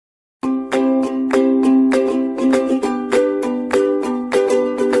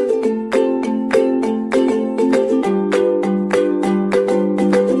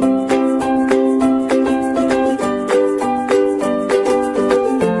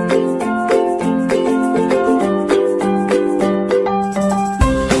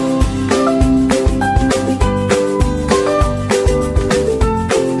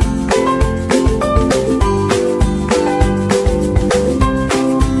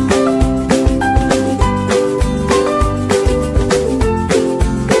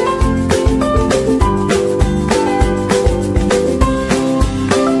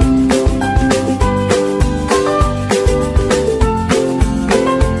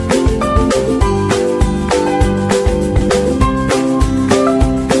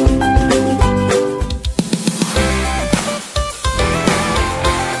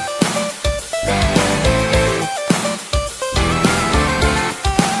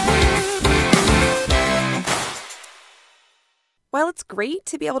While it's great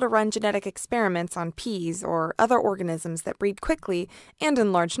to be able to run genetic experiments on peas or other organisms that breed quickly and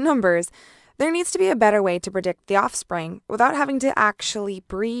in large numbers, there needs to be a better way to predict the offspring without having to actually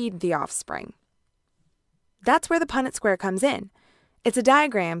breed the offspring. That's where the Punnett square comes in. It's a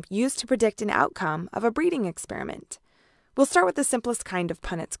diagram used to predict an outcome of a breeding experiment. We'll start with the simplest kind of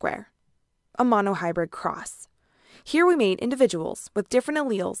Punnett square, a monohybrid cross. Here we made individuals with different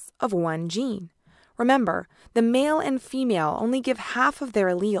alleles of one gene. Remember, the male and female only give half of their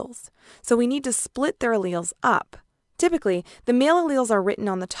alleles, so we need to split their alleles up. Typically, the male alleles are written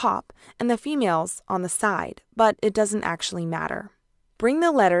on the top and the females on the side, but it doesn't actually matter. Bring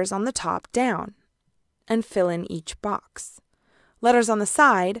the letters on the top down and fill in each box. Letters on the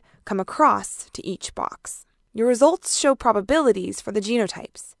side come across to each box. Your results show probabilities for the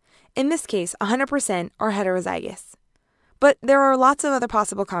genotypes. In this case, 100% are heterozygous. But there are lots of other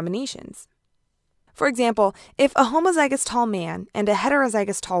possible combinations. For example, if a homozygous tall man and a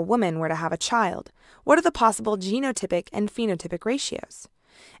heterozygous tall woman were to have a child, what are the possible genotypic and phenotypic ratios?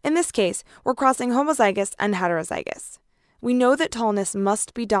 In this case, we're crossing homozygous and heterozygous. We know that tallness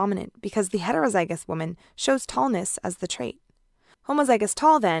must be dominant because the heterozygous woman shows tallness as the trait. Homozygous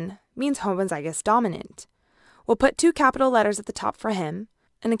tall, then, means homozygous dominant. We'll put 2 capital letters at the top for him,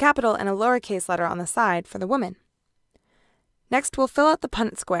 and a capital and a lowercase letter on the side for the woman. Next, we'll fill out the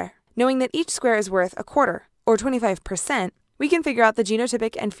Punnett square. Knowing that each square is worth a quarter, or 25%, we can figure out the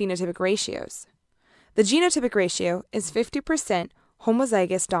genotypic and phenotypic ratios. The genotypic ratio is 50%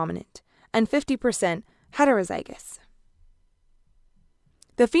 homozygous dominant and 50% heterozygous.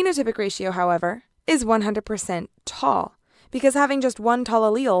 The phenotypic ratio, however, is 100% tall, because having just one tall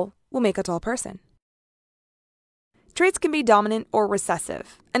allele will make a tall person. Traits can be dominant or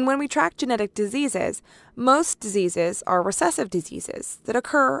recessive, and when we track genetic diseases, most diseases are recessive diseases that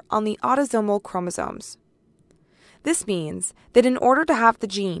occur on the autosomal chromosomes. This means that in order to have the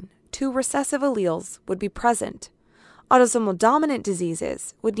gene, 2 recessive alleles would be present. Autosomal dominant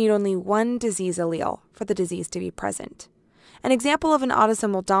diseases would need only 1 disease allele for the disease to be present. An example of an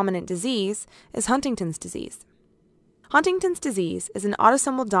autosomal dominant disease is Huntington's disease. Huntington's disease is an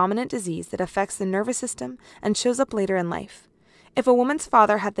autosomal dominant disease that affects the nervous system and shows up later in life. If a woman's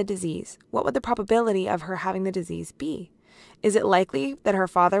father had the disease, what would the probability of her having the disease be? Is it likely that her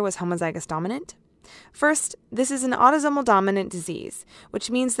father was homozygous dominant? First, this is an autosomal dominant disease, which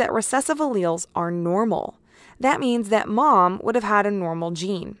means that recessive alleles are normal. That means that mom would have had a normal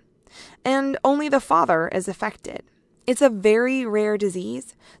gene, and only the father is affected. It's a very rare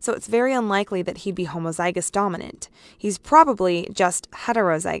disease, so it's very unlikely that he'd be homozygous dominant. He's probably just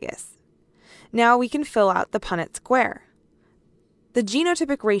heterozygous. Now we can fill out the Punnett square. The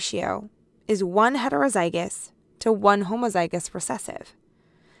genotypic ratio is 1 heterozygous to 1 homozygous recessive.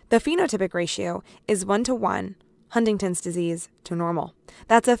 The phenotypic ratio is 1-to-1 Huntington's disease to normal.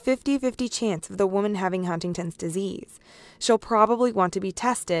 That's a 50-50 chance of the woman having Huntington's disease. She'll probably want to be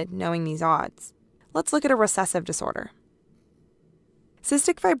tested knowing these odds. Let's look at a recessive disorder.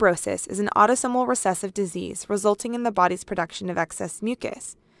 Cystic fibrosis is an autosomal recessive disease resulting in the body's production of excess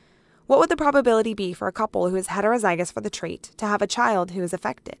mucus. What would the probability be for a couple who is heterozygous for the trait to have a child who is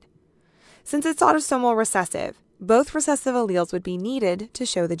affected? Since it's autosomal recessive, both recessive alleles would be needed to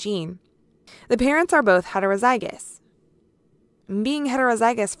show the gene. The parents are both heterozygous. Being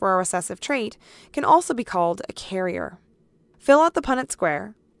heterozygous for a recessive trait can also be called a carrier. Fill out the Punnett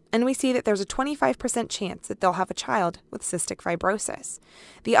square, and we see that there's a 25% chance that they'll have a child with cystic fibrosis.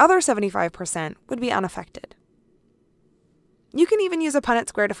 The other 75% would be unaffected. You can even use a Punnett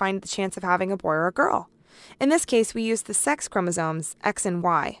square to find the chance of having a boy or a girl. In this case, we use the sex chromosomes X and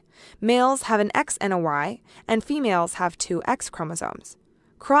Y. Males have an X and a Y, and females have 2 X chromosomes.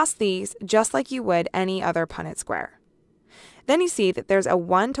 Cross these just like you would any other Punnett square. Then you see that there's a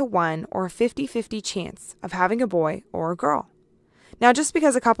 1-to-1 or 50-50 chance of having a boy or a girl. Now, just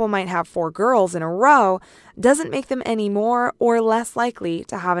because a couple might have 4 girls in a row doesn't make them any more or less likely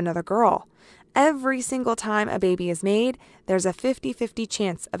to have another girl. Every single time a baby is made, there's a 50-50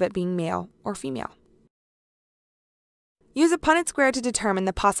 chance of it being male or female. Use a Punnett square to determine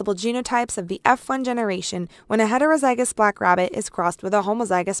the possible genotypes of the F1 generation when a heterozygous black rabbit is crossed with a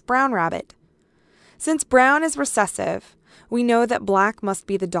homozygous brown rabbit. Since brown is recessive, we know that black must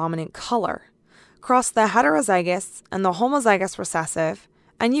be the dominant color. Cross the heterozygous and the homozygous recessive,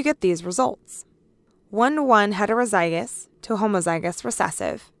 and you get these results. 1-to-1 heterozygous to homozygous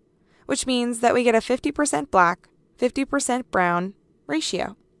recessive, which means that we get a 50% black, 50% brown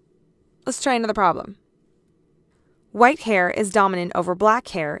ratio. Let's try another problem. White hair is dominant over black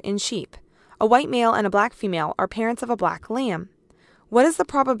hair in sheep. A white male and a black female are parents of a black lamb. What is the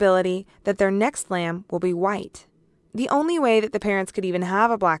probability that their next lamb will be white? the only way that the parents could even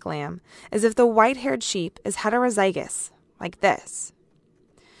have a black lamb is if the white-haired sheep is heterozygous, like this.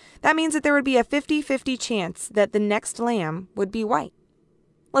 That means that there would be a 50-50 chance that the next lamb would be white.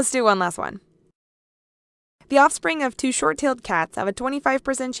 Let's do one last one. The offspring of two short-tailed cats have a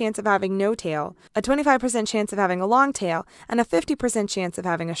 25% chance of having no tail, a 25% chance of having a long tail, and a 50% chance of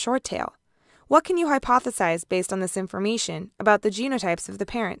having a short tail. What can you hypothesize based on this information about the genotypes of the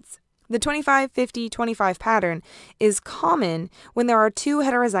parents? The 25-50-25 pattern is common when there are two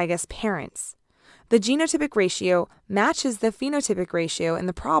heterozygous parents. The genotypic ratio matches the phenotypic ratio in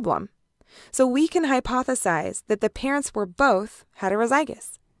the problem. So we can hypothesize that the parents were both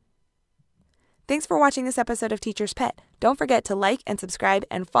heterozygous. Thanks for watching this episode of Teacher's Pet. Don't forget to like and subscribe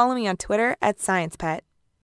and follow me on Twitter @SciencePet.